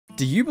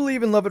Do you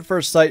believe in love at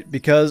first sight?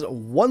 Because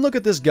one look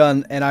at this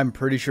gun and I'm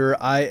pretty sure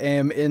I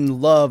am in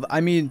love.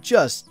 I mean,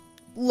 just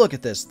look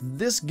at this.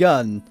 This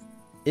gun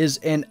is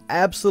an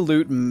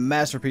absolute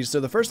masterpiece. So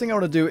the first thing I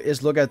want to do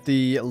is look at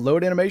the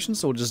load animation.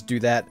 So we'll just do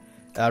that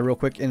real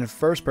quick in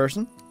first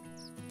person.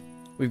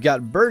 We've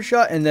got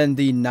birdshot and then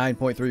the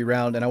 9.3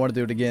 round, and I want to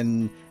do it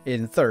again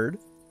in third.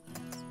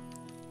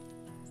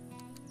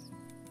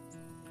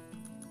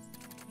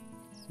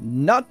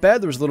 Not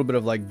bad. There was a little bit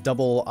of like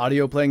double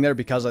audio playing there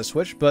because I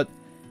switched, but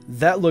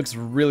that looks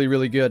really,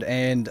 really good.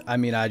 And I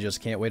mean, I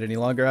just can't wait any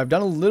longer. I've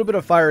done a little bit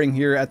of firing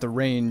here at the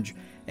range,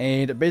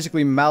 and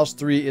basically mouse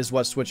 3 is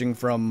what's switching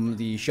from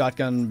the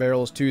shotgun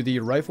barrels to the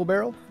rifle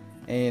barrel.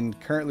 And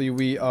currently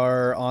we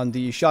are on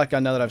the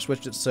shotgun now that I've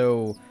switched it,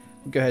 so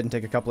we'll go ahead and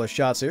take a couple of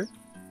shots here.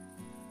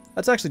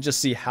 Let's actually just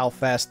see how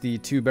fast the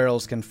two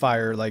barrels can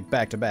fire like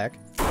back to back.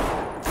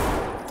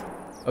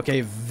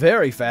 Okay,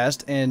 very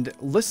fast, and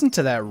listen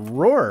to that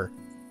roar.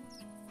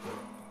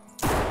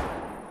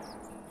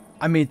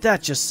 I mean,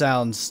 that just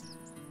sounds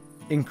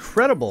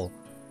incredible.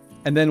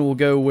 And then we'll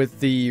go with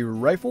the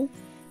rifle.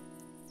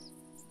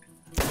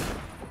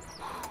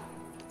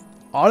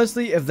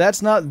 Honestly, if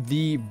that's not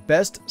the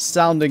best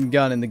sounding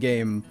gun in the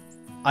game,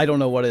 I don't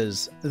know what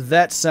is.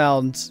 That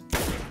sounds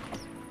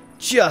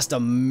just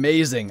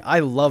amazing.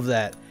 I love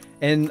that.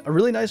 And a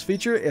really nice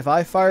feature, if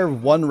I fire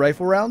one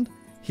rifle round,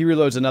 he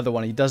reloads another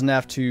one. He doesn't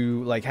have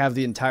to like have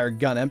the entire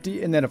gun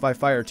empty. And then if I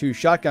fire 2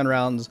 shotgun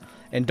rounds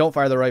and don't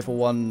fire the rifle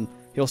one,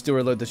 he'll still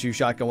reload the 2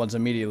 shotgun ones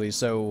immediately.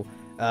 So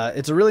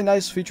it's a really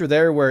nice feature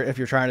there where if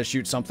you're trying to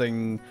shoot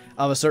something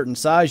of a certain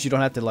size, you don't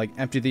have to like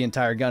empty the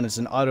entire gun. It's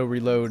an auto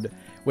reload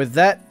with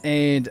that.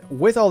 And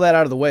with all that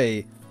out of the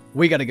way,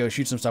 we got to go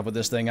shoot some stuff with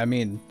this thing. I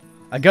mean,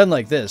 a gun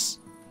like this,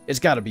 it's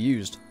got to be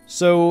used.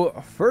 So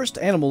first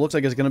animal looks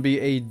like it's going to be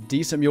a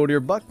decent mule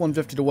deer buck,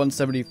 150 to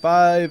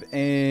 175,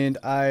 and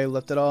I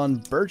left it on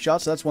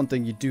birdshot, so that's one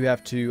thing you do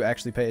have to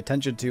actually pay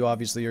attention to,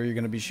 obviously, or you're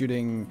going to be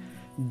shooting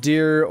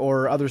deer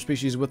or other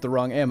species with the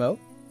wrong ammo.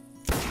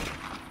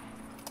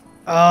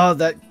 Oh,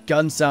 that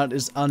gun sound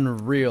is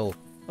unreal.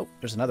 Oh,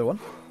 there's another one.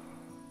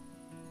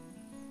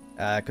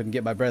 I couldn't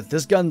get my breath.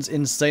 This gun's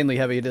insanely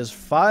heavy. It is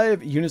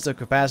 5 units of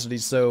capacity,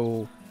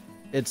 so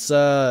it's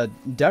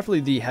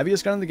definitely the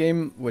heaviest gun in the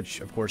game, which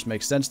of course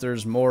makes sense.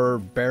 There's more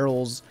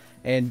barrels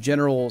and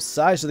general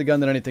size of the gun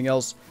than anything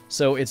else,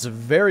 so it's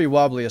very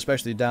wobbly,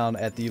 especially down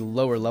at the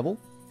lower level.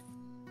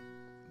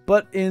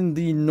 But in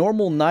the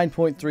normal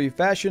 9.3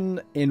 fashion,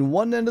 in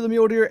one end of the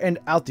mule deer and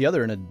out the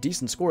other, in a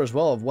decent score as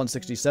well of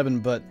 167,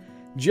 but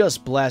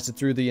just blasted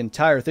through the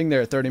entire thing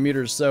there at 30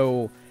 meters,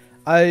 so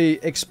I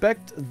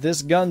expect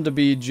this gun to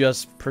be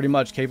just pretty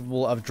much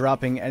capable of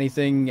dropping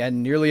anything at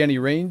nearly any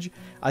range.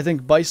 I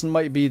think bison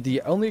might be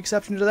the only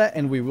exception to that,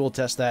 and we will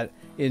test that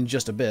in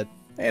just a bit.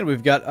 And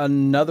we've got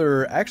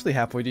another actually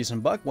halfway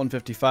decent buck,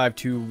 155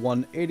 to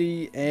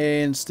 180,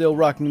 and still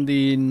rocking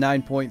the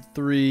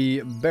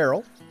 9.3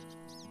 barrel.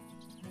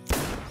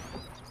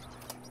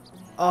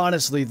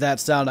 Honestly, that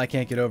sound, I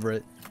can't get over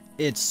it.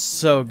 It's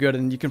so good,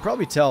 and you can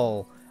probably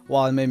tell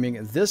while I'm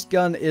aiming, this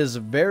gun is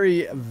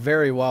very,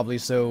 very wobbly,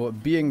 so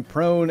being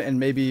prone and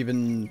maybe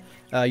even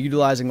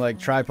utilizing like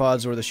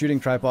tripods or the shooting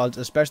tripods,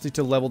 especially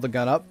to level the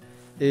gun up,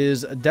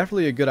 is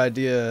definitely a good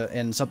idea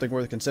and something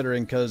worth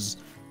considering, because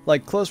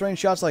like close range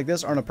shots like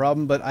this aren't a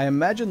problem, but I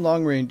imagine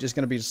long range is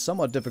going to be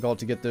somewhat difficult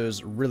to get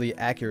those really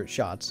accurate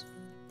shots.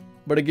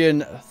 But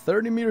again,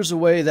 30 meters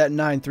away, that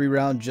 9.3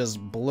 round just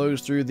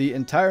blows through the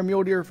entire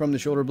mule deer from the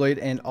shoulder blade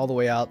and all the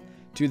way out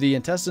to the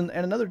intestine,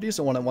 and another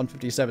decent one at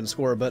 157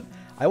 score, but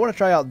I want to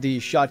try out the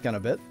shotgun a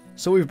bit.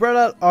 So we've brought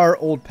out our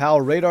old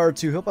pal Radar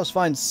to help us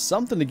find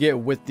something to get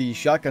with the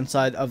shotgun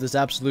side of this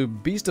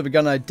absolute beast of a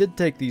gun. I did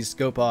take the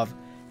scope off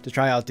to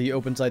try out the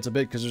open sights a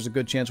bit because there's a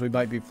good chance we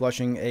might be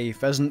flushing a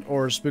pheasant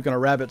or spooking a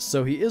rabbit,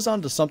 so he is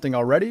onto something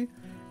already,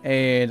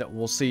 and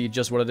we'll see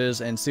just what it is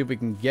and see if we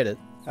can get it.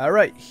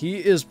 Alright, he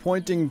is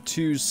pointing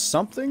to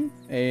something,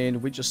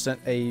 and we just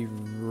sent a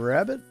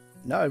rabbit?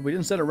 No, we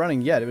didn't send it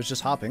running yet, it was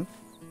just hopping.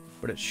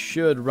 But it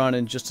should run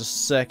in just a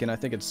second. I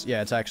think it's,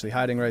 yeah, it's actually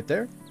hiding right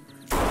there.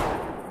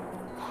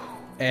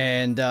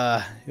 And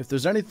if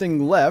there's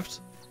anything left,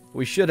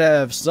 we should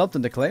have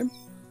something to claim.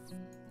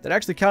 That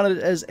actually counted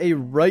as a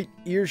right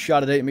ear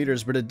shot at 8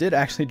 meters, but it did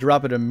actually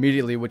drop it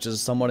immediately, which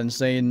is somewhat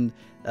insane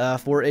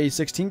for a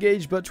 16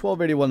 gauge, but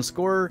 1281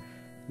 score.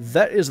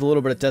 That is a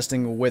little bit of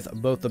testing with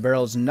both the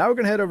barrels. Now we're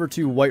going to head over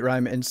to White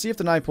Rhyme and see if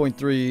the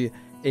 9.3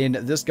 in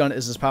this gun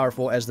is as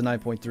powerful as the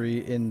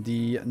 9.3 in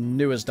the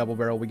newest double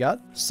barrel we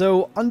got.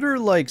 So under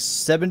like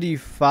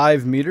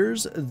 75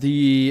 meters,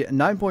 the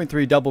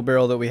 9.3 double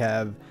barrel that we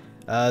have,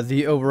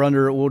 the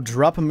over-under will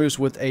drop a moose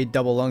with a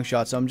double lung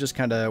shot. So I'm just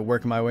kind of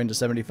working my way into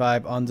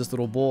 75 on this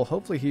little bull.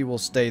 Hopefully he will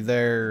stay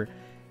there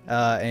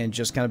and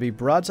just kind of be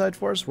broadside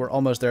for us. We're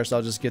almost there, so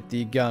I'll just get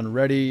the gun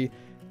ready.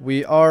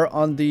 We are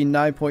on the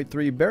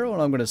 9.3 barrel,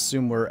 and I'm going to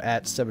assume we're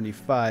at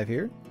 75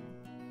 here.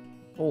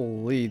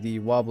 Holy, the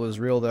wobble is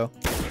real though.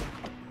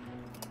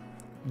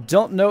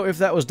 Don't know if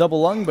that was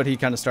double lung, but he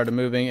kind of started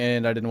moving,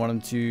 and I didn't want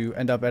him to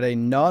end up at a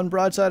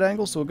non-broadside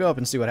angle, so we'll go up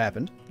and see what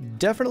happened.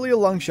 Definitely a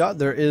lung shot.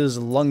 There is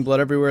lung blood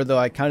everywhere, though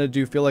I kind of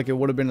do feel like it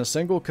would have been a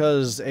single,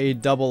 because a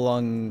double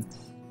lung,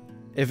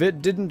 if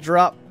it didn't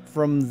drop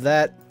from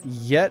that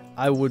yet,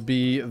 I would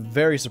be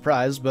very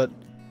surprised, but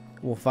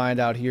we'll find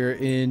out here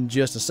in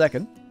just a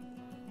second.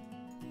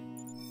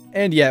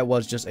 And yeah, it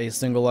was just a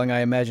single lung. I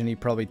imagine he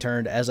probably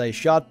turned as I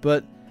shot,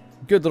 but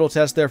good little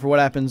test there for what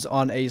happens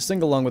on a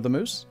single lung with a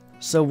moose.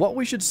 So what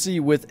we should see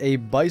with a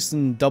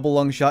bison double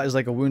lung shot is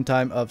like a wound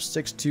time of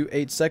 6 to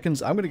 8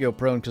 seconds. I'm going to go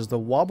prone because the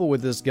wobble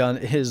with this gun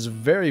is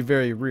very,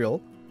 very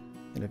real.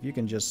 And if you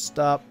can just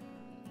stop.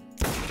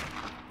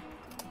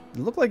 It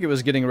looked like it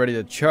was getting ready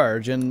to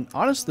charge, and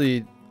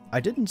honestly,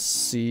 I didn't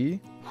see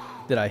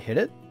that I hit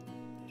it.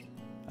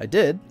 I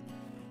did.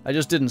 I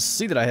just didn't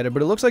see that I hit it,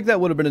 but it looks like that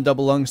would have been a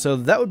double lung, so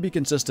that would be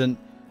consistent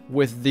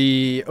with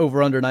the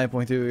over-under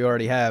 9.3 we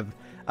already have.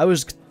 I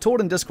was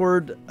told in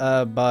Discord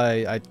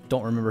by, I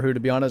don't remember who to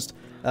be honest,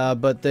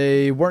 but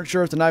they weren't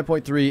sure if the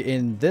 9.3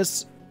 in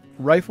this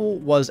rifle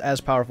was as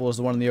powerful as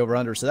the one in the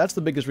over-under, so that's the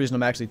biggest reason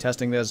I'm actually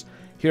testing this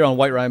here on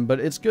White Rime, but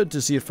it's good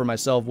to see it for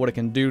myself what it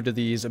can do to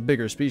these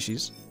bigger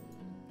species.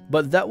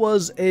 But that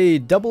was a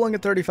double lung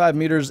at 35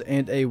 meters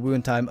and a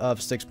wound time of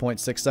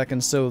 6.6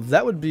 seconds, so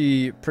that would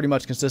be pretty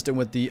much consistent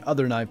with the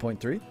other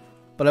 9.3.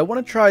 But I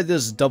want to try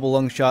this double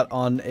lung shot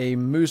on a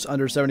moose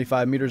under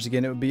 75 meters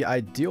again. It would be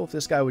ideal if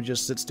this guy would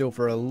just sit still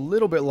for a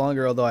little bit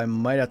longer, although I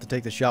might have to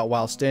take the shot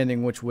while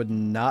standing, which would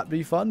not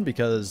be fun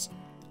because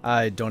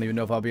I don't even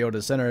know if I'll be able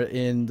to center it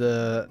in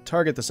the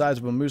target the size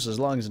of a moose's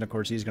lungs, and of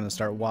course he's going to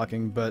start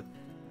walking, but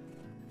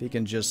if he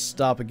can just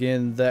stop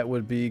again, that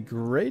would be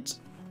great.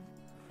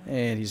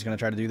 And he's going to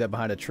try to do that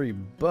behind a tree,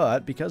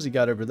 but because he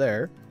got over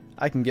there,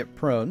 I can get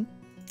prone.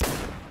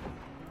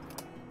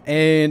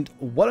 And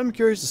what I'm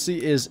curious to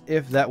see is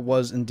if that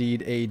was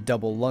indeed a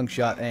double lung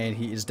shot, and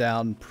he is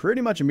down pretty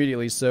much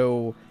immediately,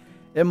 so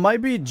it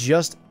might be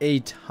just a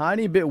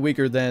tiny bit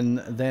weaker than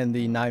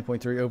the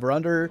 9.3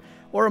 over-under,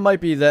 or it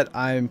might be that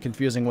I'm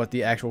confusing what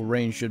the actual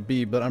range should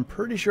be, but I'm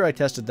pretty sure I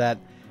tested that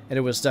and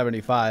it was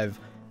 75.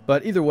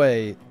 But either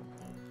way,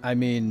 I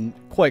mean,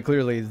 quite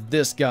clearly,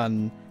 this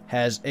gun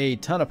has a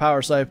ton of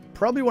power, so I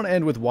probably want to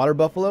end with water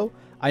buffalo.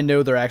 I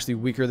know they're actually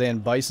weaker than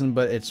bison,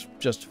 but it's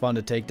just fun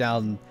to take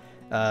down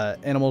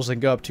animals that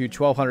go up to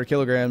 1,200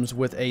 kilograms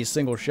with a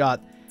single shot,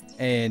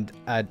 and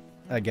I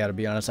gotta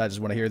be honest, I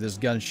just want to hear this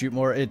gun shoot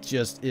more. It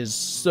just is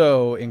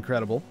so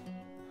incredible.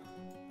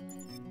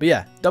 But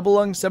yeah, double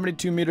lung,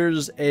 72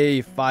 meters,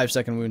 a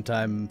 5-second wound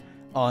time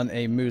on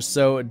a moose,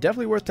 so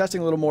definitely worth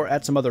testing a little more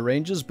at some other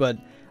ranges, but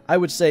I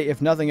would say,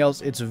 if nothing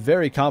else, it's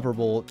very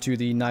comparable to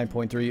the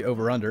 9.3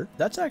 over-under.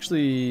 That's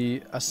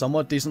actually a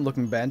somewhat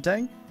decent-looking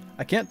bantang.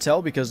 I can't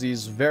tell because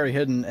he's very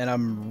hidden, and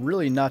I'm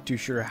really not too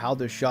sure how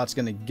this shot's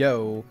going to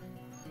go.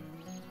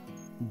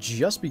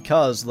 Just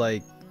because,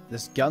 like,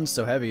 this gun's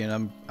so heavy, and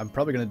I'm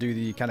probably going to do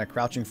the kind of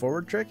crouching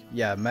forward trick.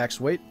 Yeah,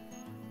 max weight.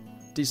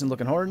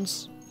 Decent-looking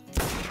horns.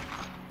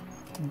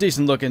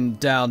 Decent-looking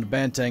downed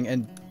bantang.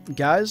 And,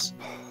 guys,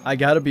 I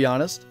gotta be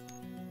honest.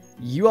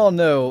 You all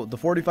know the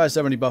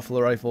 4570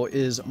 Buffalo rifle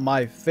is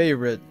my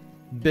favorite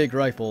big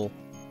rifle.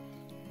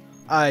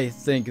 I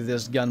think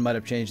this gun might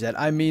have changed that.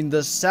 I mean,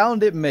 the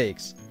sound it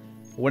makes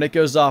when it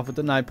goes off with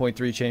the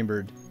 9.3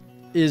 chambered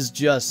is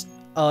just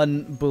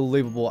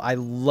unbelievable. I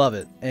love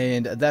it.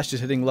 And that's just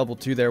hitting level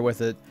 2 there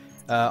with it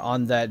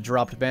on that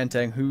dropped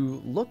bantang,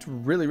 who looked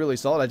really, really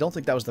solid. I don't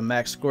think that was the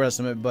max score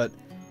estimate, but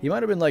he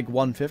might have been like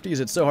 150s.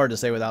 It's so hard to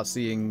say without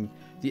seeing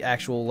the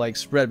actual like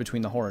spread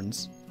between the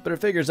horns. But it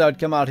figures I'd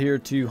come out here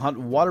to hunt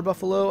water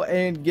buffalo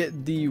and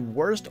get the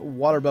worst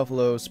water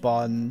buffalo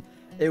spawn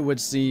it would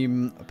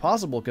seem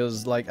possible,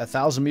 because like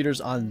 1,000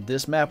 meters on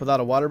this map without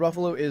a water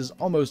buffalo is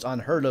almost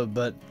unheard of,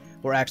 but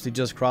we're actually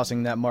just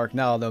crossing that mark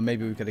now, though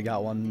maybe we could have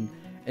got one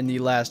in the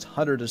last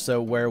 100 or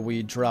so where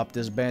we dropped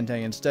this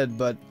bantang instead,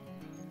 but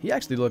he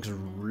actually looks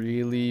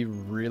really,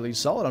 really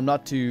solid. I'm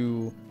not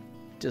too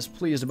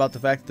displeased about the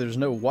fact that there's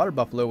no water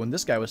buffalo when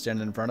this guy was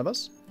standing in front of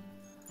us.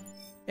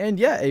 And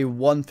yeah, a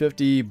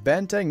 150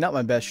 bantang, not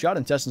my best shot,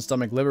 intestine,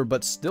 stomach, liver,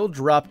 but still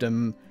dropped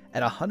him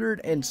at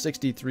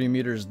 163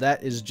 meters.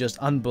 That is just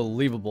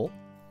unbelievable.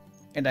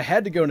 And I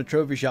had to go into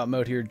trophy shot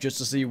mode here just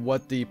to see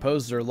what the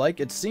poses are like.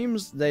 It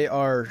seems they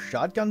are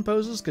shotgun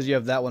poses, because you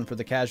have that one for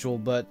the casual,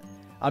 but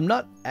I'm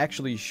not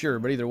actually sure.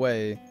 But either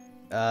way,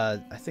 I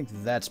think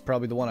that's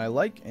probably the one I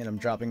like, and I'm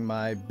dropping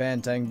my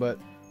bantang, but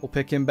we'll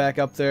pick him back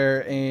up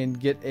there and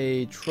get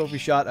a trophy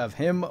shot of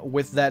him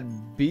with that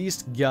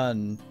beast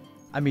gun.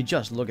 I mean,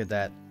 just look at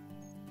that.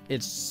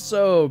 It's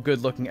so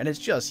good looking, and it's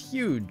just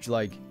huge.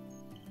 Like,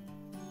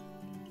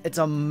 it's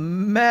a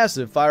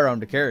massive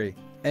firearm to carry.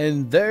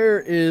 And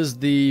there is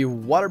the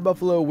water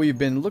buffalo we've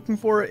been looking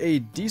for. A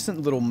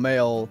decent little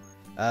male.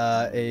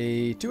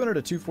 A 200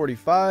 to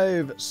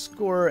 245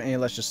 score, and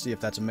let's just see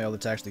if that's a male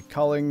that's actually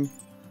calling.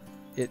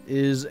 It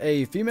is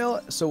a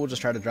female, so we'll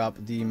just try to drop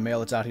the male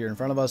that's out here in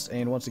front of us.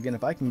 And once again,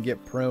 if I can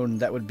get prone,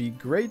 that would be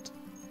great.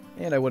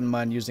 And I wouldn't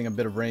mind using a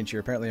bit of range here.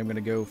 Apparently I'm going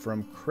to go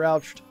from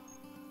crouched.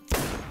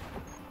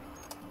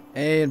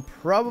 And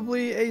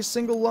probably a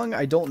single lung,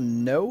 I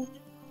don't know.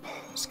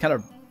 It's kind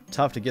of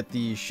tough to get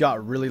the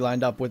shot really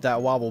lined up with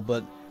that wobble,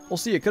 but we'll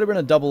see. It could have been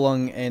a double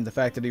lung, and the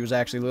fact that he was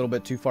actually a little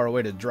bit too far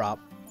away to drop.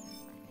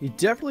 He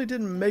definitely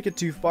didn't make it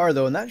too far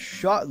though, and that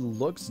shot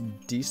looks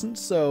decent,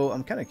 so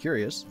I'm kind of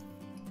curious.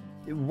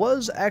 It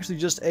was actually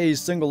just a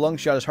single lung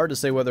shot. It's hard to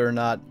say whether or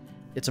not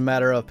it's a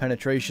matter of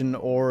penetration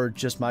or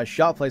just my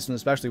shot placement,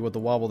 especially with the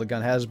wobble the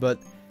gun has, but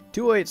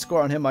 208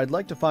 score on him. I'd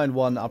like to find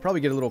one. I'll probably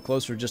get a little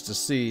closer just to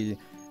see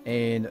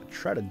and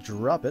try to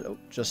drop it. Oh,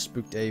 just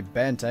spooked a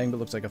bantang, but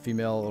looks like a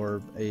female or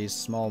a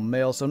small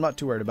male, so I'm not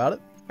too worried about it.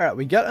 Alright,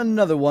 we got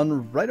another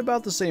one right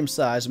about the same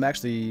size. I'm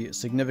actually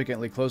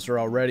significantly closer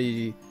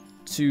already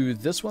to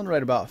this one,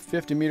 right about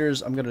 50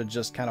 meters. I'm going to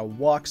just kind of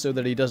walk so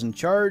that he doesn't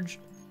charge.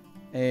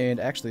 And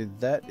actually,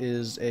 that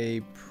is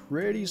a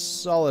pretty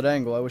solid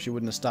angle. I wish he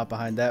wouldn't have stopped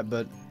behind that,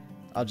 but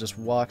I'll just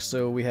walk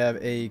so we have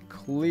a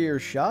clear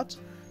shot.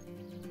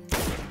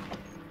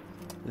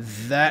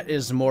 That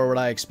is more what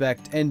I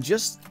expect. And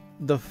just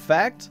the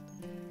fact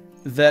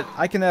that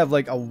I can have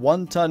like a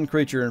 1-ton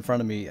creature in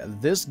front of me.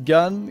 This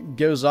gun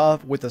goes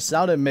off with the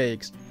sound it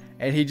makes,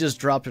 and he just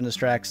dropped in his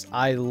tracks.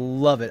 I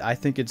love it. I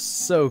think it's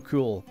so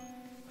cool.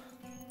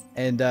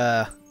 And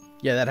yeah,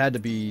 that had to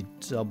be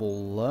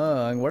double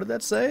lung. What did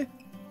that say?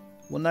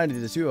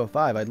 190 to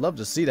 205. I'd love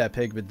to see that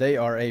pig, but they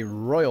are a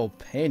royal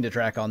pain to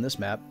track on this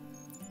map.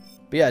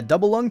 But yeah,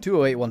 double lung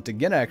 208 once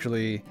again,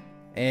 actually.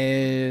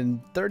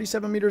 And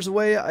 37 meters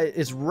away,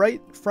 it's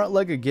right front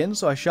leg again,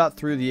 so I shot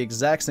through the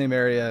exact same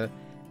area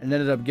and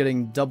ended up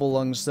getting double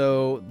lungs.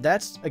 So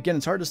that's, again,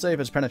 it's hard to say if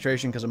it's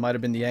penetration because it might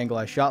have been the angle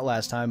I shot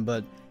last time,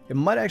 but it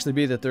might actually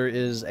be that there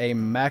is a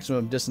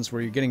maximum distance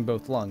where you're getting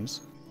both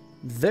lungs.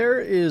 There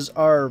is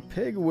our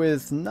pig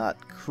with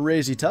not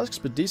crazy tusks,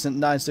 but decent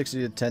 960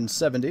 to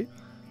 1070.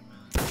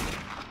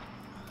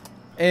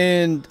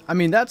 And, I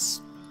mean,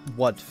 that's,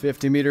 what,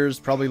 50 meters,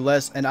 probably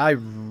less, and I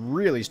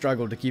really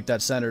struggled to keep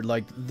that centered.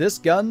 Like, this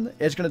gun,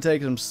 it's going to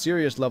take some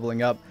serious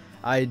leveling up.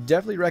 I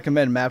definitely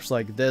recommend maps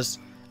like this,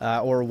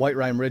 or White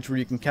Rime Ridge, where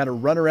you can kind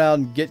of run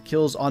around, get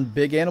kills on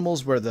big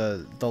animals, where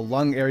the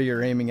lung area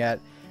you're aiming at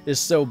is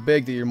so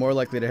big that you're more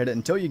likely to hit it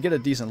until you get a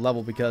decent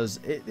level,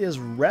 because it is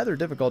rather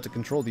difficult to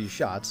control these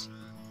shots.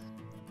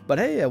 But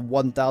hey, a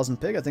 1000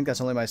 pig, I think that's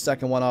only my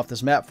second one off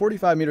this map.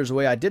 45 meters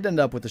away, I did end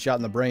up with a shot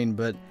in the brain,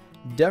 but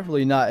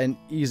definitely not an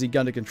easy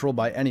gun to control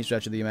by any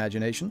stretch of the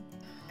imagination.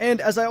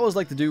 And as I always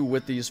like to do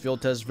with these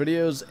field test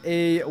videos,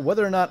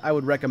 whether or not I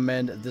would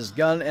recommend this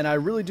gun, and I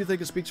really do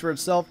think it speaks for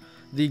itself.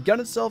 The gun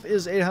itself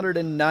is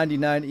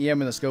 899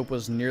 EM and the scope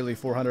was nearly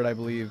 400, I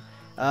believe.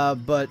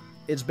 But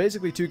it's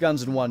basically two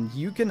guns in one.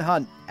 You can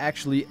hunt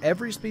actually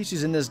every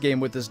species in this game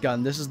with this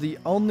gun. This is the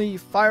only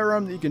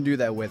firearm that you can do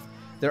that with.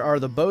 There are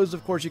the bows,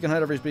 of course, you can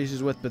hunt every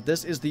species with, but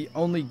this is the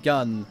only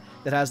gun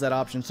that has that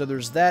option. So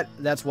there's that.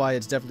 That's why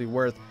it's definitely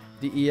worth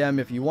the EM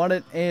if you want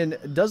it. And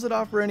does it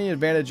offer any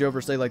advantage over,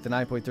 say, like the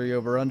 9.3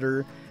 over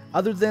under,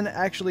 other than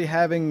actually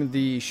having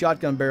the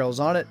shotgun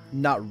barrels on it?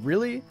 Not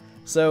really.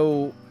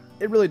 So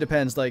it really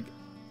depends. Like,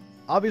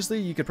 obviously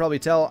you could probably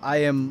tell I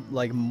am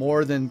like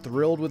more than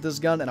thrilled with this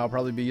gun, and I'll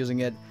probably be using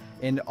it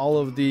in all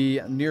of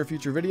the near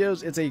future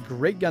videos. It's a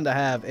great gun to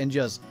have, and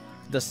just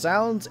the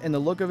sounds and the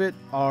look of it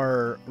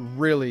are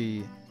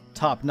really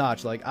top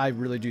notch. Like, I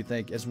really do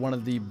think it's one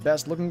of the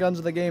best looking guns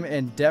in the game,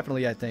 and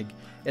definitely I think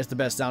it's the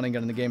best sounding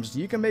gun in the game. So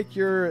you can make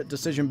your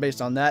decision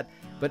based on that,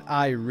 but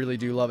I really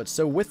do love it.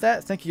 So with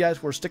that, thank you guys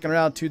for sticking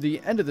around to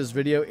the end of this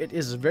video. It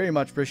is very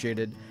much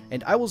appreciated,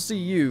 and I will see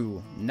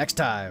you next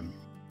time.